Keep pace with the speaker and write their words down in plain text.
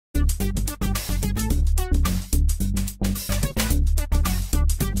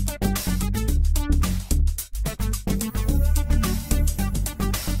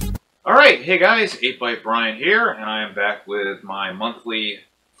Alright, hey guys, 8 Brian here, and I am back with my monthly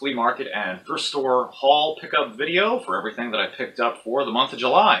flea market and thrift store haul pickup video for everything that I picked up for the month of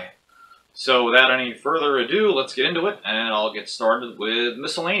July. So without any further ado, let's get into it, and I'll get started with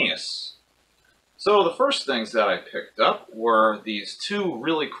miscellaneous. So the first things that I picked up were these two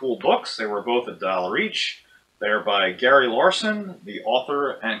really cool books. They were both $1 each. They're by Gary Larson, the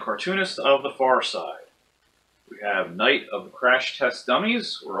author and cartoonist of The Far Side. We have Night of the Crash Test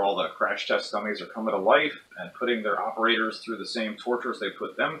Dummies, where all the crash test dummies are coming to life and putting their operators through the same tortures they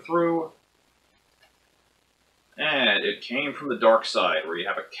put them through. And It Came from the Dark Side, where you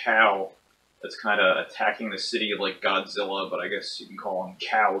have a cow that's kind of attacking the city like Godzilla, but I guess you can call him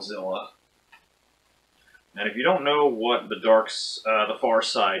Cowzilla. And if you don't know what the Far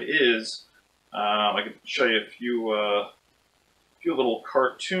Side is, I can show you a few little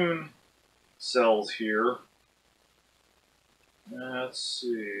cartoon cells here. Let's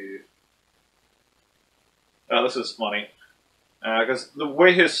see. This is funny. Because the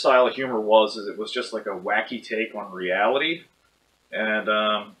way his style of humor was, is it was just like a wacky take on reality. And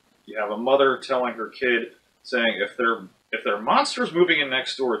you have a mother telling her kid, saying, if they're monsters moving in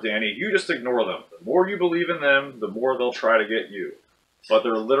next door, Danny, you just ignore them. The more you believe in them, the more they'll try to get you. But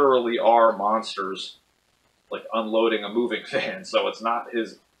there literally are monsters, like, unloading a moving van, so it's not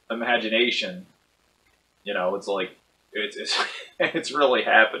his imagination. You know, it's like, it's really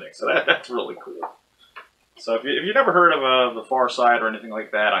happening, so that's really cool. So if you've never heard of The Far Side or anything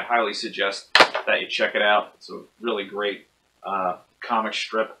like that, I highly suggest that you check it out. It's a really great comic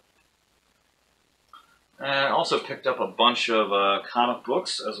strip. And I also picked up a bunch of comic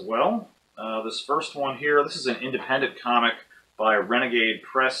books as well. This first one here, this is an independent comic by Renegade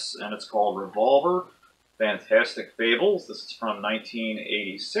Press, and it's called Revolver, Fantastic Fables. This is from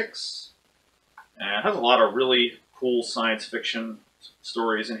 1986, and it has a lot of really cool science fiction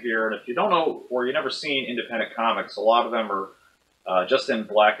stories in here. And if you don't know, or you've never seen independent comics, a lot of them are just in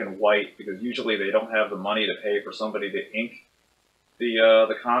black and white, because usually they don't have the money to pay for somebody to ink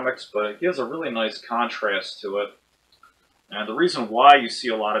the comics, but it gives a really nice contrast to it. And the reason why you see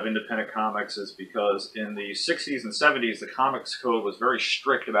a lot of independent comics is because in the 60s and 70s, the comics code was very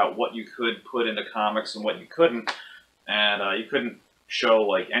strict about what you could put into comics and what you couldn't. And you couldn't show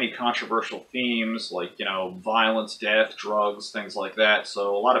like any controversial themes, like, you know, violence, death, drugs, things like that.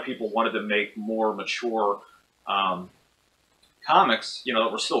 So a lot of people wanted to make more mature comics, you know,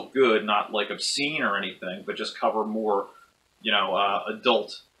 that were still good, not like obscene or anything, but just cover more, you know,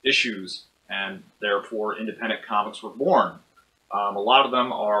 adult issues, and therefore independent comics were born. A lot of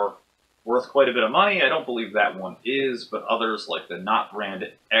them are worth quite a bit of money. I don't believe that one is, but others, like the Not Brand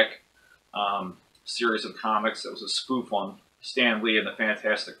Eck series of comics, that was a spoof on Stan Lee and the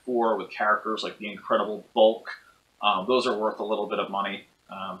Fantastic Four with characters like the Incredible Bulk. Those are worth a little bit of money.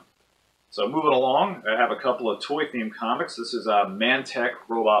 So moving along, I have a couple of toy-themed comics. This is Mantech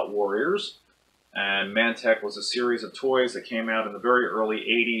Robot Warriors. And Mantech was a series of toys that came out in the very early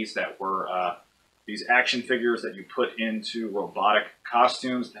 80s that were these action figures that you put into robotic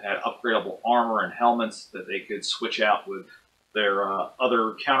costumes that had upgradable armor and helmets that they could switch out with their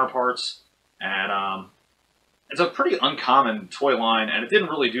other counterparts. And it's a pretty uncommon toy line, and it didn't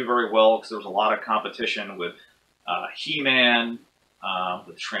really do very well because there was a lot of competition with He-Man,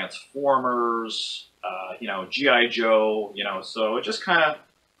 with Transformers, you know, G.I. Joe, you know, so it just kind of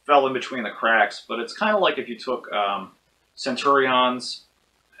fell in between the cracks. But it's kind of like if you took Centurions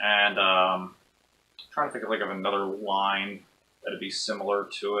and I'm trying to think of like another line that'd be similar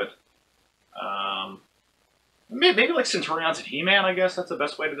to it. Maybe like Centurions and He-Man, I guess that's the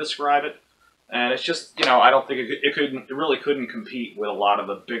best way to describe it. And it's just, you know, I don't think it really couldn't compete with a lot of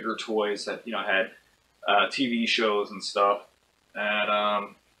the bigger toys that, you know, had TV shows and stuff.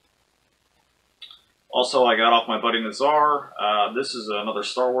 And also, I got off my buddy Nazar. This is another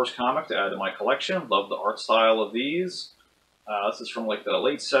Star Wars comic to add to my collection. Love the art style of these. This is from like the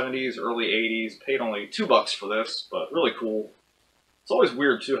late 70s, early 80s. Paid only $2 for this, but really cool. It's always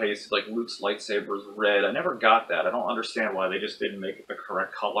weird too how you see like Luke's lightsaber is red. I never got that. I don't understand why they just didn't make it the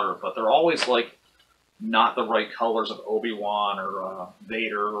correct color, but they're always like not the right colors of Obi-Wan or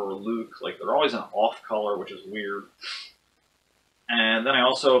Vader or Luke. Like they're always an off color, which is weird. And then I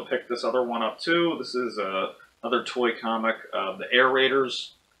also picked this other one up too. This is another toy comic, the Air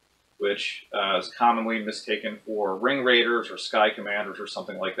Raiders, which is commonly mistaken for Ring Raiders or Sky Commanders or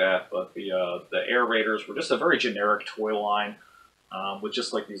something like that. But the Air Raiders were just a very generic toy line with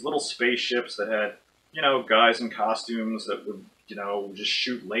just like these little spaceships that had, you know, guys in costumes that would, you know, just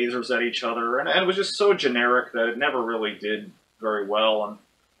shoot lasers at each other. And it was just so generic that it never really did very well. And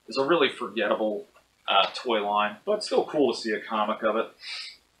it's a really forgettable toy line, but still cool to see a comic of it.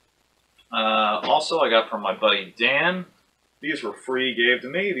 Also, I got from my buddy Dan. These were free, gave to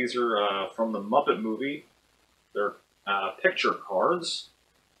me. These are from the Muppet movie. They're picture cards,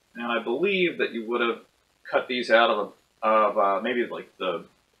 and I believe that you would have cut these out of maybe like the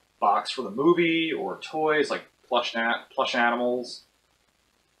box for the movie or toys like plush animals.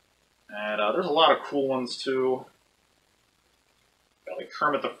 And there's a lot of cool ones too. Got like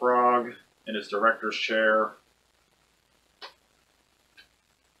Kermit the Frog in his director's chair.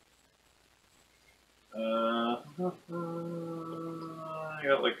 I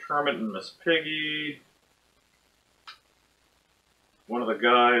got like Kermit and Miss Piggy. One of the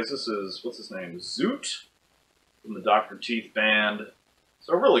guys, this is, what's his name? Zoot from the Dr. Teeth Band.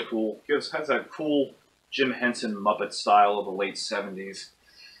 So really cool. Has that cool Jim Henson Muppet style of the late 70s.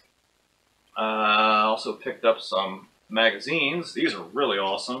 Also picked up some magazines. These are really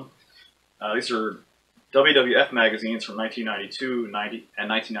awesome. These are WWF magazines from 1992, 90, and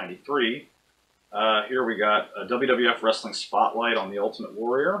 1993. Here we got a WWF Wrestling Spotlight on the Ultimate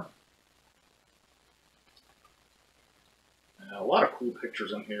Warrior. A lot of cool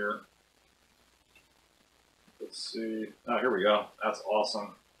pictures in here. Let's see. Oh, here we go. That's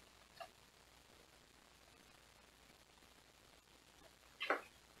awesome.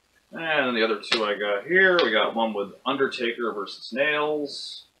 And then the other two I got here, we got one with Undertaker versus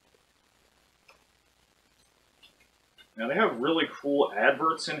Nails. Now they have really cool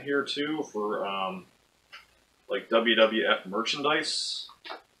adverts in here too for like WWF merchandise.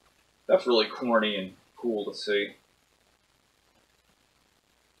 That's really corny and cool to see.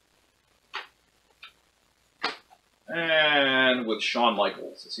 And with Shawn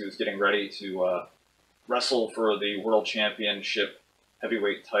Michaels, as he was getting ready to wrestle for the World Championship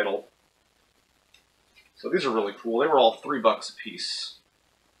heavyweight title. So these are really cool. They were all $3 a piece.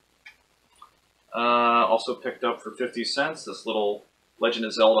 Also picked up for 50 cents this little Legend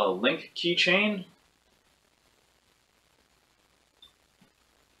of Zelda Link keychain.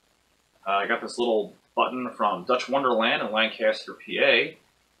 I got this little button from Dutch Wonderland in Lancaster, PA.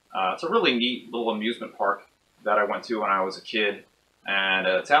 It's a really neat little amusement park that I went to when I was a kid, and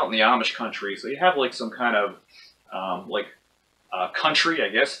it's out in the Amish country, so you have like some kind of country, I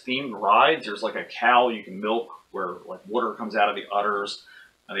guess, themed rides. There's like a cow you can milk where like water comes out of the udders,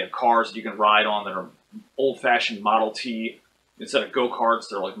 and they have cars that you can ride on that are old-fashioned Model T. Instead of go-karts,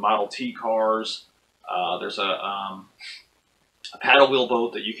 they're like Model T cars. There's a paddle wheel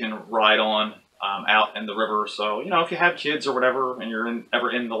boat that you can ride on out in the river. So, you know, if you have kids or whatever and you're ever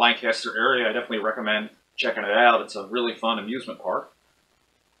in the Lancaster area, I definitely recommend checking it out. It's a really fun amusement park.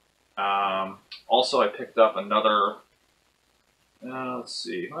 Also, I picked up another, let's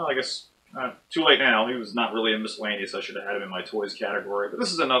see, well, I guess too late now. He was not really in miscellaneous. I should have had him in my toys category. But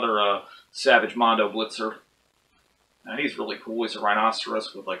this is another Savage Mondo Blitzer. And he's really cool. He's a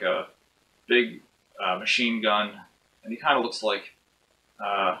rhinoceros with like a big machine gun. And he kind of looks like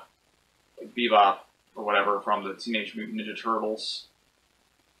Bebop or whatever from the Teenage Mutant Ninja Turtles.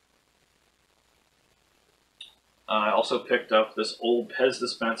 I also picked up this old Pez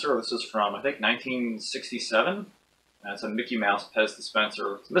dispenser. This is from, I think, 1967. And it's a Mickey Mouse Pez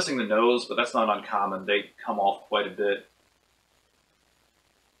dispenser. It's missing the nose, but that's not uncommon. They come off quite a bit.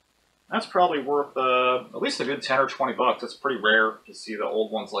 That's probably worth at least a good 10 or 20 bucks. It's pretty rare to see the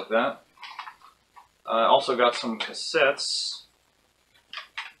old ones like that. I also got some cassettes.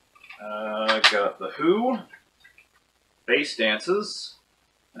 I got The Who, Bass Dances,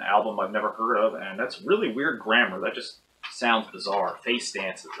 an album I've never heard of, and that's really weird grammar. That just sounds bizarre. Face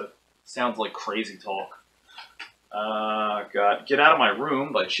Dances. That sounds like crazy talk. Got Get Out of My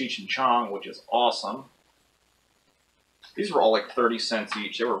Room by Cheech and Chong, which is awesome. These were all like 30 cents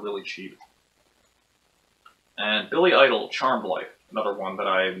each. They were really cheap. And Billy Idol, Charmed Life, another one that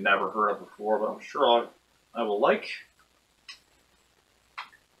I've never heard of before, but I'm sure I will like.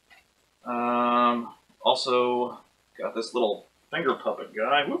 Also got this little finger puppet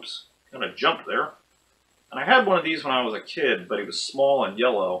guy. Whoops, kind of jumped there. And I had one of these when I was a kid, but he was small and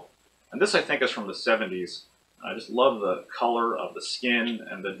yellow. And this, I think, is from the 70s. I just love the color of the skin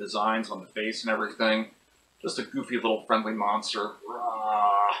and the designs on the face and everything. Just a goofy little friendly monster.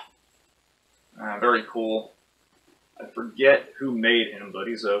 Very cool. I forget who made him, but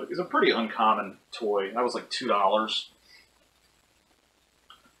he's a pretty uncommon toy. That was like $2.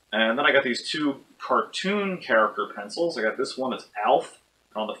 And then I got these two cartoon character pencils. I got this one, it's Alf.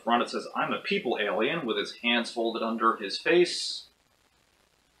 And on the front it says, "I'm a people alien," with his hands folded under his face.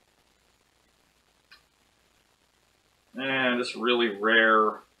 And this really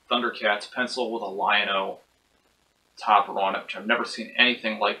rare Thundercats pencil with a Lion-O topper on it, which I've never seen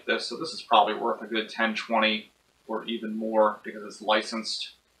anything like this. So this is probably worth a good 10, 20, or even more because it's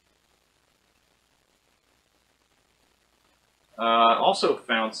licensed. Also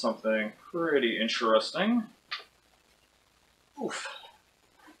found something pretty interesting. Oof.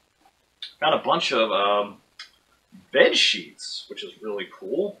 Got a bunch of bed sheets, which is really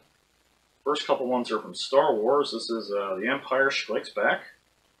cool. First couple ones are from Star Wars. This is The Empire Strikes Back.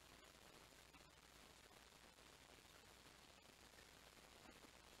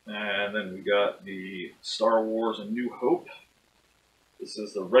 And then we got the Star Wars A New Hope. This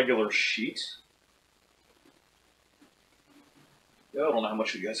is the regular sheet. Yeah, I don't know how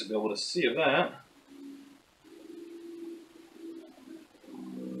much you guys will be able to see of that.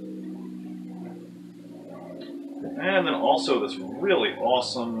 And then also this really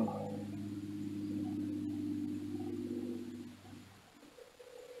awesome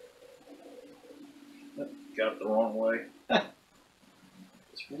got it the wrong way.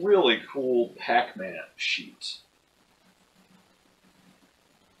 This really cool Pac-Man sheet.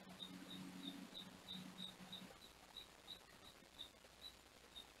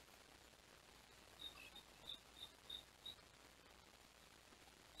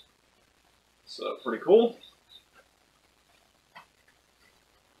 So pretty cool.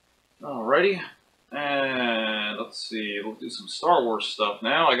 Alrighty, and let's see, we'll do some Star Wars stuff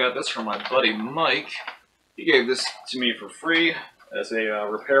now. I got this from my buddy Mike. He gave this to me for free as a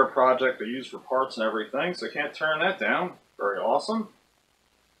repair project I use for parts and everything, so I can't turn that down. Very awesome.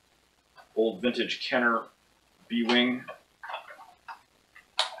 Old vintage Kenner B-Wing.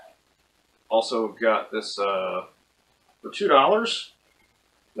 Also got this for $2.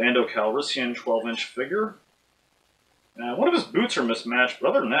 Lando Calrissian 12-inch figure. One of his boots are mismatched, but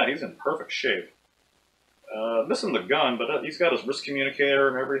other than that, he's in perfect shape. Missing the gun, but he's got his wrist communicator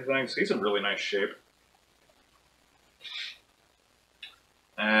and everything, so he's in really nice shape.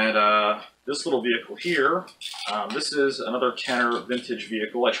 And this little vehicle here, this is another Kenner vintage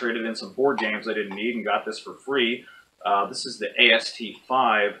vehicle. I traded in some board games I didn't need and got this for free. This is the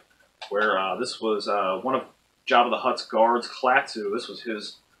AST-5, where this was one of Jabba the Hutt's guards, Klaatu. This was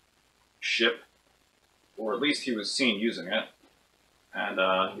his ship, or at least he was seen using it. And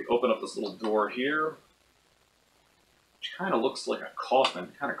we open up this little door here, which kind of looks like a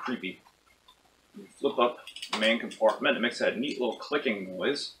coffin, kind of creepy. You flip up the main compartment, it makes that neat little clicking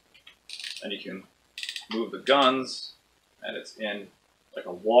noise. And you can move the guns, and it's in like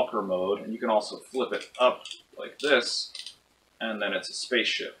a walker mode, and you can also flip it up like this, and then it's a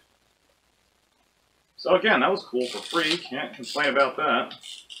spaceship. So again, that was cool for free, can't complain about that.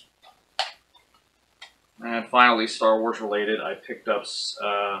 And finally, Star Wars related, I picked up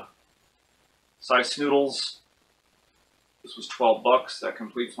Cy Snoodles. This was $12. That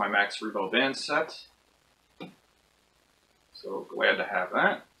completes my Max Rebo band set. So glad to have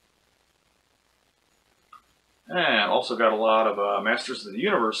that. And also got a lot of Masters of the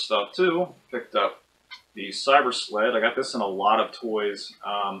Universe stuff too. Picked up the Cyber Sled. I got this in a lot of toys,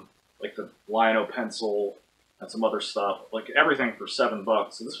 like the Lion-O pencil and some other stuff. Like everything for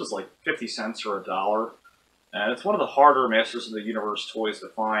 $7. So this was like 50 cents or $1. And it's one of the harder Masters of the Universe toys to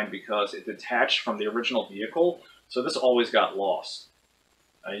find because it detached from the original vehicle, so this always got lost.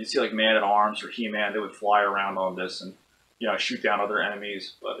 You see like Man-at-Arms or He-Man, they would fly around on this and, you know, shoot down other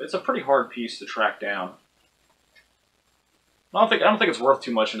enemies, but it's a pretty hard piece to track down. I don't think it's worth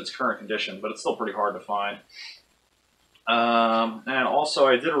too much in its current condition, but it's still pretty hard to find. And also,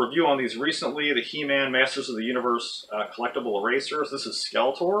 I did a review on these recently, the He-Man Masters of the Universe collectible erasers. This is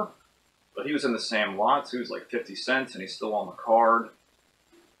Skeletor. But he was in the same lot, so he was like 50 cents, and he's still on the card.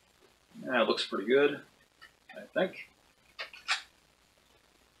 Yeah, it looks pretty good, I think.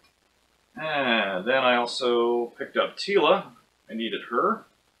 And then I also picked up Tila. I needed her.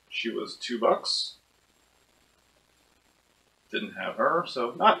 She was $2. Didn't have her,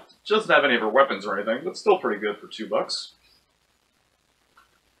 so doesn't have any of her weapons or anything, but still pretty good for $2.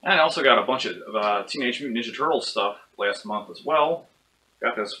 And I also got a bunch of Teenage Mutant Ninja Turtles stuff last month as well.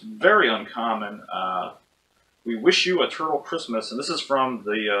 Got this very uncommon, We Wish You a Turtle Christmas, and this is from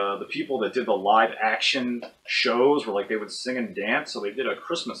the people that did the live action shows where like they would sing and dance, so they did a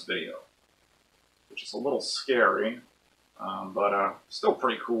Christmas video, which is a little scary, but still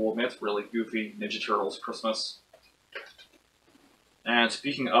pretty cool. I mean, it's really goofy, Ninja Turtles Christmas. And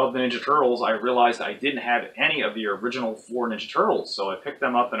speaking of the Ninja Turtles, I realized I didn't have any of the original 4 Ninja Turtles, so I picked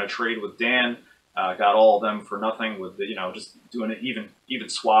them up in a trade with Dan. Got all of them for nothing with, you know, just doing an even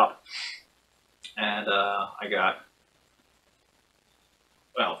swap. And I got,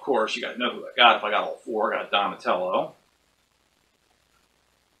 well, of course, you guys know who I got. If I got all 4, I got Donatello.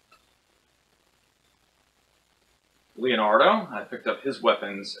 Leonardo, I picked up his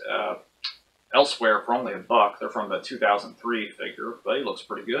weapons elsewhere for only $1. They're from the 2003 figure, but he looks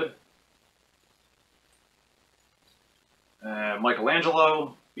pretty good. got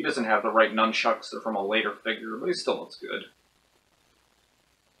Michelangelo. He doesn't have the right nunchucks. They're from a later figure, but he still looks good.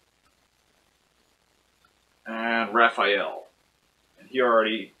 And Raphael. And I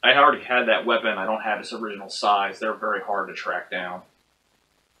already had that weapon. I don't have his original size. They're very hard to track down.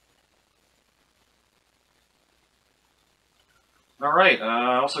 Alright,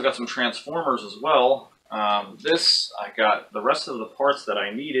 I also got some Transformers as well. I got the rest of the parts that I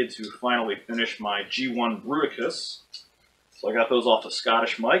needed to finally finish my G1 Bruticus. So I got those off of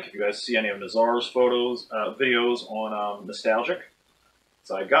Scottish Mike. If you guys see any of Nazar's videos on Nostalgic.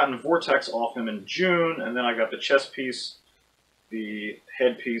 So I gotten Vortex off him in June, and then I got the chest piece, the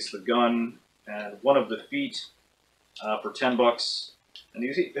headpiece, the gun, and one of the feet for $10. And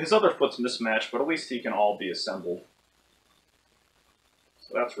his other foot's mismatched, but at least he can all be assembled.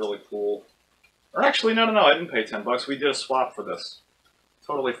 So that's really cool. Or actually, no, I didn't pay $10. We did a swap for this.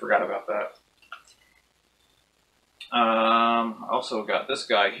 Totally forgot about that. I also got this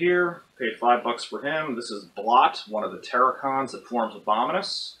guy here. Paid $5 for him. This is Blot, one of the Terracons that forms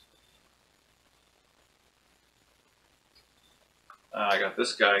Abominus. I got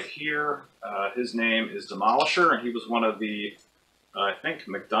this guy here. His name is Demolisher, and he was one of the, I think,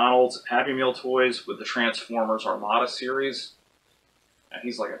 McDonald's Happy Meal toys with the Transformers Armada series. And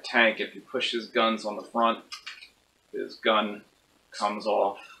he's like a tank. If you push his guns on the front, his gun comes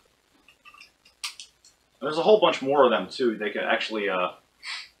off. And there's a whole bunch more of them, too. They can actually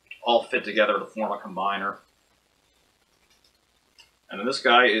all fit together to form a combiner. And then this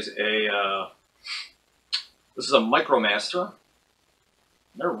guy is this is a Micromaster.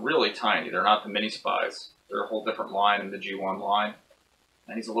 They're really tiny. They're not the Mini Spies. They're a whole different line in the G1 line.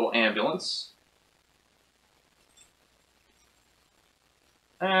 And he's a little ambulance.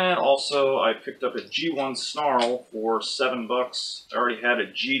 And also, I picked up a G1 Snarl for $7. I already had a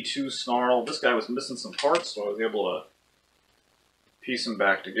G2 Snarl. This guy was missing some parts, so I was able to piece them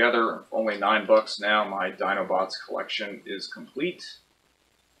back together. For only $9 now, my Dinobots collection is complete.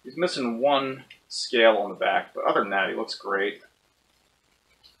 He's missing one scale on the back, but other than that, he looks great.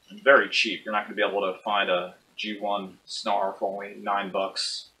 And very cheap. You're not going to be able to find a G1 Snarl for only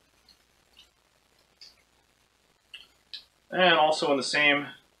 $9. And also in the same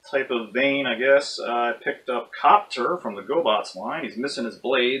type of vein, I guess, I picked up Copter from the GoBots line. He's missing his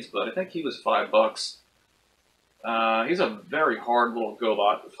blades, but I think he was $5. He's a very hard little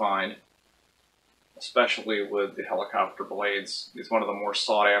GoBot to find, especially with the helicopter blades. He's one of the more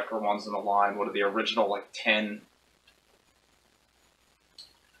sought-after ones in the line, one of the original, like, 10.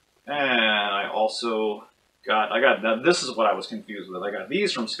 And I also now this is what I was confused with. I got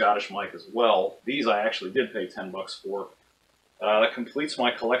these from Scottish Mike as well. These I actually did pay $10 for. That completes my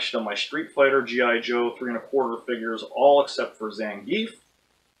collection of my Street Fighter, G.I. Joe, 3 1/4 figures, all except for Zangief.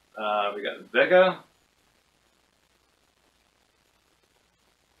 We got Vega.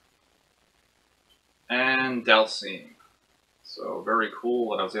 And Dalcine. So very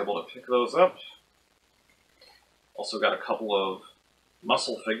cool that I was able to pick those up. Also got a couple of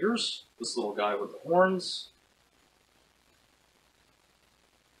muscle figures. This little guy with the horns.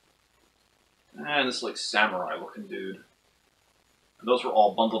 And this like samurai looking dude. And those were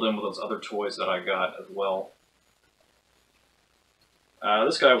all bundled in with those other toys that I got as well.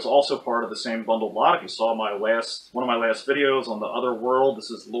 This guy was also part of the same bundled lot. If you saw one of my last videos on the Other World, this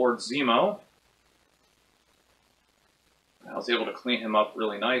is Lord Zemo. I was able to clean him up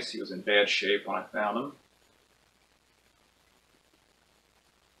really nice. He was in bad shape when I found him.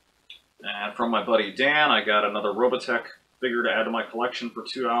 And from my buddy Dan, I got another Robotech figure to add to my collection for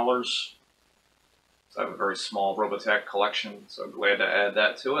 $2. So I have a very small Robotech collection, so I'm glad to add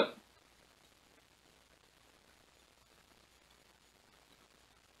that to it.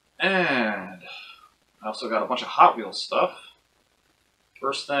 And I also got a bunch of Hot Wheels stuff.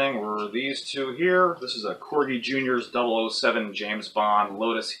 First thing were these two here. This is a Corgi Jr.'s 007 James Bond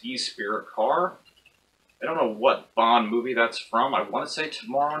Lotus E-Spirit car. I don't know what Bond movie that's from. I want to say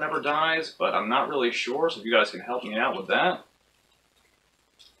Tomorrow Never Dies, but I'm not really sure, so if you guys can help me out with that.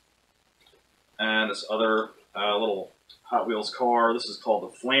 And this other little Hot Wheels car, this is called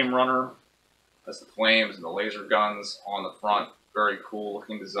the Flame Runner. That's the flames and the laser guns on the front. Very cool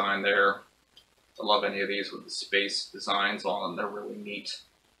looking design there. I love any of these with the space designs on them. They're really neat.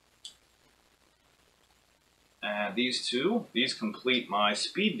 And these two, these complete my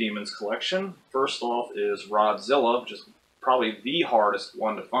Speed Demons collection. First off is Rodzilla, which is probably the hardest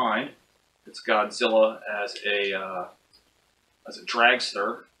one to find. It's Godzilla as a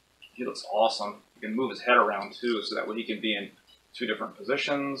dragster. He looks awesome. You can move his head around too, so that way he can be in 2 different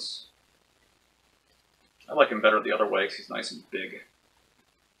positions. I like him better the other way because he's nice and big.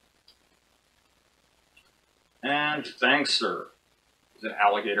 And Bankster is an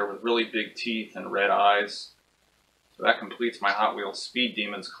alligator with really big teeth and red eyes. So that completes my Hot Wheels Speed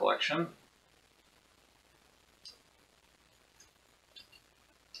Demons collection.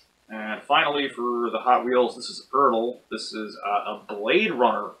 And finally, for the Hot Wheels, this is Ertl. This is a Blade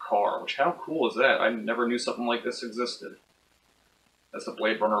Runner car, which how cool is that? I never knew something like this existed. That's the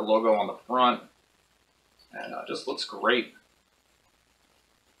Blade Runner logo on the front, and just looks great.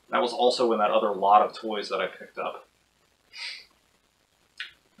 That was also in that other lot of toys that I picked up.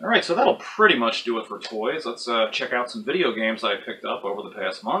 Alright, so that'll pretty much do it for toys. Let's check out some video games that I picked up over the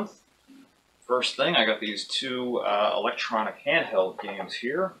past month. First thing, I got these two electronic handheld games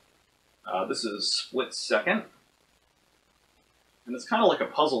here. This is Split Second. And it's kind of like a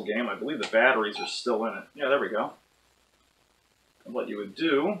puzzle game. I believe the batteries are still in it. Yeah, there we go. And what you would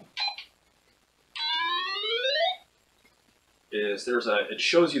do is it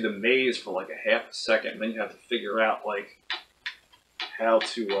shows you the maze for like a half a second, and then you have to figure out like how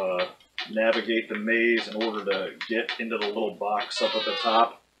to navigate the maze in order to get into the little box up at the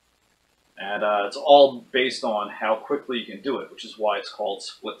top. And it's all based on how quickly you can do it, which is why it's called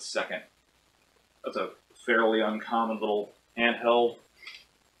Split Second. That's a fairly uncommon little handheld.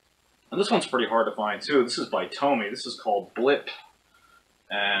 And this one's pretty hard to find too. This is by Tomy. This is called Blip.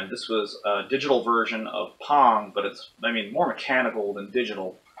 And this was a digital version of Pong, but it's, I mean, more mechanical than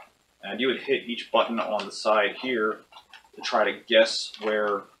digital. And you would hit each button on the side here to try to guess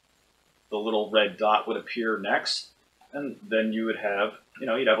where the little red dot would appear next. And then you would have,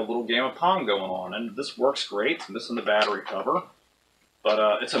 you'd have a little game of Pong going on. And this works great. It's missing the battery cover.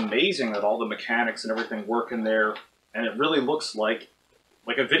 But it's amazing that all the mechanics and everything work in there. And it really looks like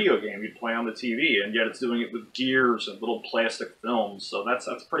a video game you'd play on the TV, and yet it's doing it with gears and little plastic films. So that's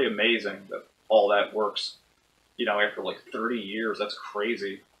pretty amazing that all that works, after like 30 years. That's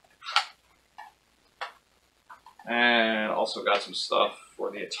crazy. And also got some stuff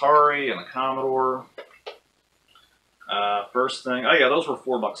for the Atari and the Commodore. First thing, oh yeah, those were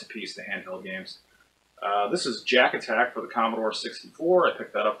 $4 a piece, the handheld games. This is Jack Attack for the Commodore 64. I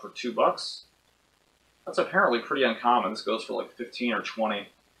picked that up for $2. That's apparently pretty uncommon. This goes for like 15 or 20.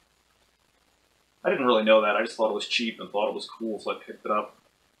 I didn't really know that. I just thought it was cheap and thought it was cool, so I picked it up.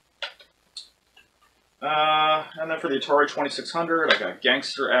 And then for the Atari 2600, I got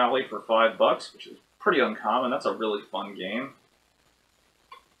Gangster Alley for $5, which is pretty uncommon. That's a really fun game.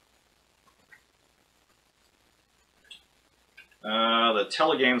 The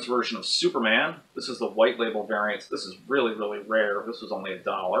Telegames version of Superman. This is the white label variant. This is really, really rare. This was only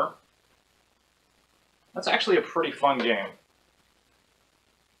 $1. That's actually a pretty fun game.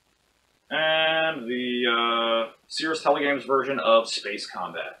 And the Sears Telegames version of Space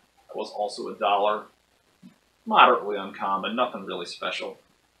Combat. That was also $1. Moderately uncommon, nothing really special.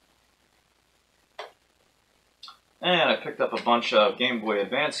 And I picked up a bunch of Game Boy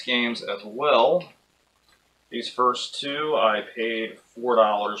Advance games as well. These first two, I paid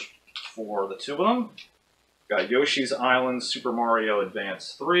 $4 for the two of them. Got Yoshi's Island Super Mario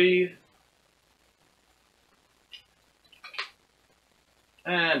Advance 3.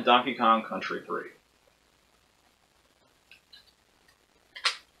 And Donkey Kong Country 3.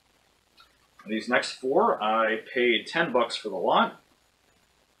 These next four, I paid $10 for the lot.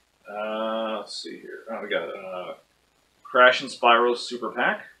 Let's see here. Oh, we got Crash and Spyro Super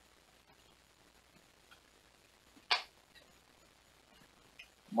Pack.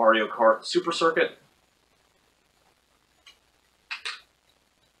 Mario Kart Super Circuit.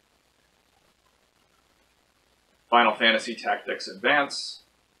 Final Fantasy Tactics Advance.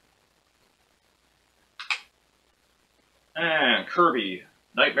 And Kirby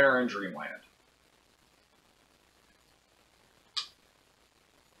Nightmare in Dreamland.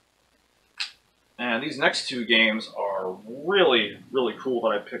 And these next two games are really, really cool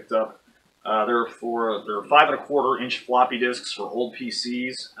that I picked up. They're 5¼ inch floppy disks for old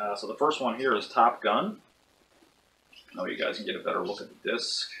PCs. So the first one here is Top Gun. Now you guys can get a better look at the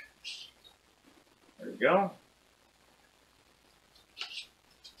disc. There you go.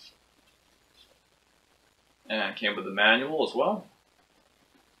 And it came with the manual as well.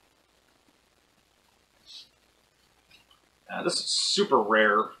 This is super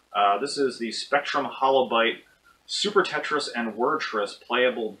rare. This is the Spectrum Holobyte Super Tetris and Wordtris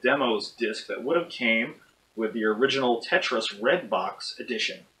playable demos disc that would have came with the original Tetris Red Box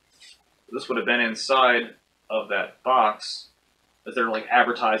edition. This would have been inside of that box as they're like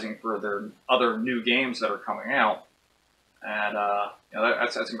advertising for their other new games that are coming out. And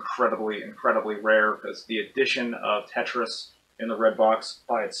that's incredibly, incredibly rare because the addition of Tetris in the red box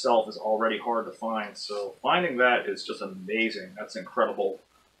by itself is already hard to find. So finding that is just amazing. That's incredible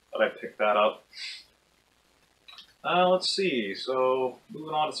that I picked that up. Let's see. So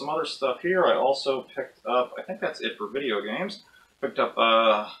moving on to some other stuff here. I also picked up. I think that's it for video games. Picked up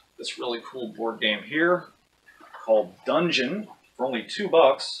this really cool board game here called Dungeon for only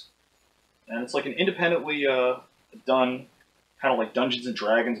 $2, and it's like an independently done kind of like Dungeons and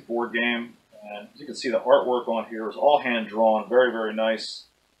Dragons board game. And as you can see, the artwork on here is all hand drawn, very very nice.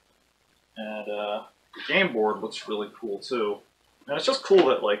 And the game board looks really cool too. And it's just cool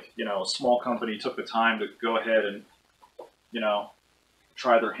that like a small company took the time to go ahead and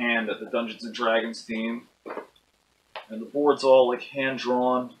try their hand at the Dungeons and Dragons theme. And the board's all like hand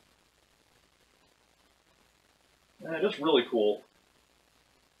drawn. And it's just really cool.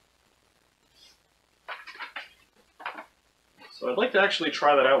 So I'd like to actually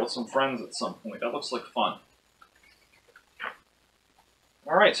try that out with some friends at some point. That looks like fun.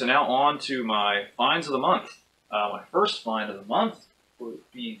 Alright, so now on to my finds of the month. My first find of the month would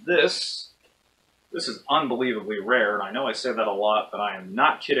be this. This is unbelievably rare, and I know I say that a lot, but I am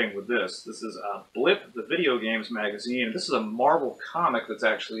not kidding with this. This is Blip, the video games magazine. This is a Marvel comic that's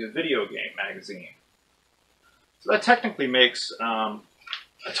actually a video game magazine. So that technically makes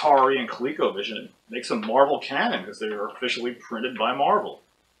Atari and ColecoVision makes them Marvel canon because they are officially printed by Marvel.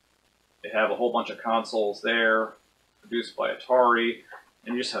 They have a whole bunch of consoles there, produced by Atari,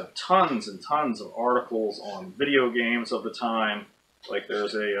 and you just have tons and tons of articles on video games of the time. Like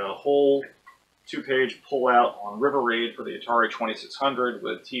there's a whole 2-page pullout on River Raid for the Atari 2600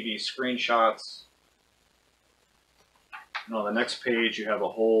 with TV screenshots. And on the next page, you have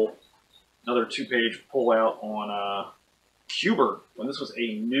another 2-page pullout on Cuber, when this was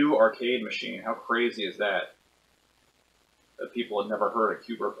a new arcade machine. How crazy is that? That people had never heard of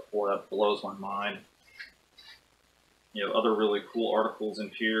Cuber before. That blows my mind. You have other really cool articles in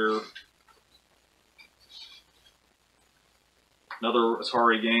here. Another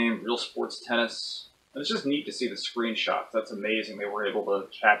Atari game, Real Sports Tennis. And it's just neat to see the screenshots. That's amazing they were able to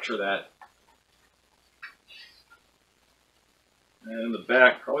capture that. And in the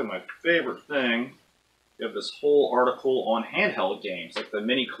back, probably my favorite thing, you have this whole article on handheld games, like the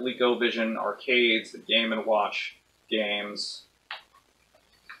mini ColecoVision arcades, the Game & Watch games.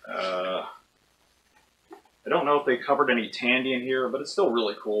 I don't know if they covered any Tandy in here, but it's still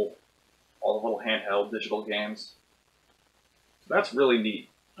really cool. All the little handheld digital games. That's really neat,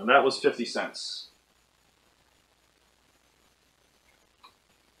 and that was 50 cents.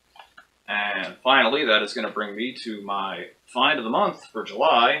 And finally, that is going to bring me to my find of the month for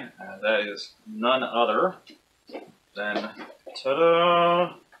July, and that is none other than,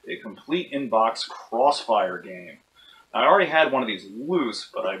 ta-da, a complete inbox Crossfire game. I already had one of these loose,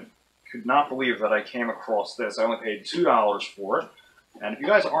 but I could not believe that I came across this. I only paid $2 for it, and if you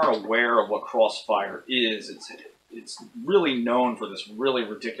guys aren't aware of what Crossfire is, it's really known for this really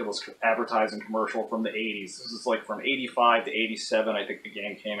ridiculous advertising commercial from the 80s. This is like from 85 to 87, I think the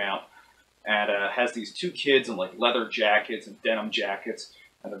game came out. And has these two kids in like leather jackets and denim jackets,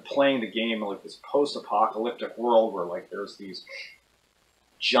 and they're playing the game in like this post-apocalyptic world where like there's these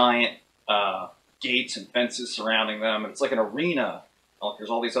giant gates and fences surrounding them, and it's like an arena. Like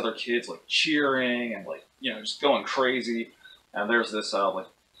there's all these other kids like cheering and like just going crazy, and there's this like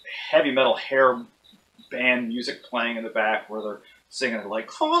heavy metal hair band music playing in the back where they're singing like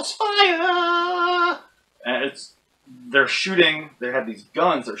Crossfire, and they're shooting. They have these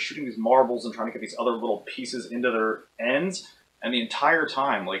guns. They're shooting these marbles and trying to get these other little pieces into their ends, and the entire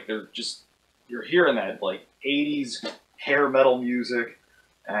time, like you're hearing that like 80s hair metal music,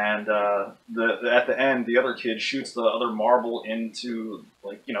 and at the end, the other kid shoots the other marble into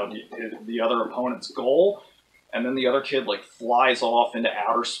like the other opponent's goal. And then the other kid like flies off into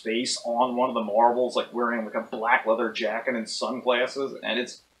outer space on one of the marbles, like wearing like a black leather jacket and sunglasses, and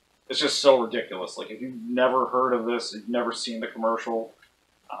it's just so ridiculous. Like if you've never heard of this, you've never seen the commercial,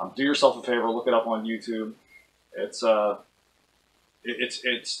 do yourself a favor, look it up on YouTube. It's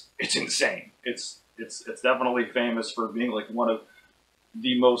insane. It's definitely famous for being like one of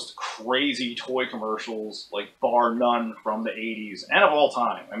the most crazy toy commercials, like bar none, from the 80s and of all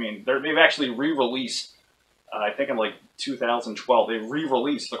time. I mean, they've actually re-released. I think in like 2012, they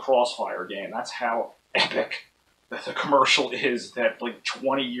re-released the Crossfire game. That's how epic that the commercial is, that like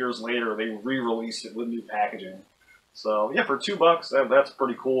 20 years later, they re-released it with new packaging. So yeah, for $2, that's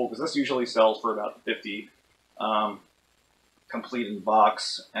pretty cool, because this usually sells for about 50 complete in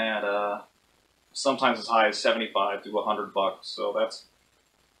box, and sometimes as high as 75 to $100. So that's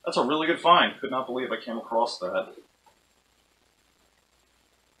a really good find. Could not believe I came across that.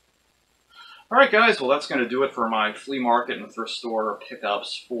 Alright guys, well that's going to do it for my flea market and thrift store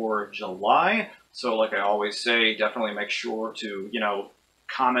pickups for July. So like I always say, definitely make sure to,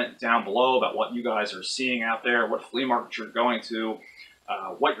 comment down below about what you guys are seeing out there, what flea markets you're going to,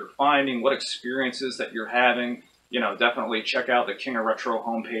 what you're finding, what experiences that you're having. Definitely check out the King of Retro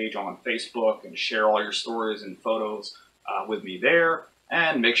homepage on Facebook and share all your stories and photos with me there.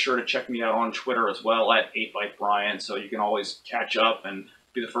 And make sure to check me out on Twitter as well at 8bytebrian, so you can always catch up and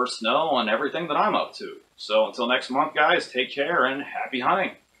be the first to know on everything that I'm up to. So until next month, guys, take care and happy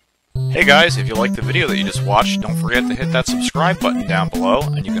hunting. Hey guys, if you liked the video that you just watched, don't forget to hit that subscribe button down below,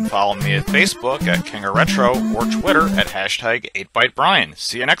 and you can follow me at Facebook at King of Retro or Twitter at #8bytebrian.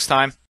 See you next time.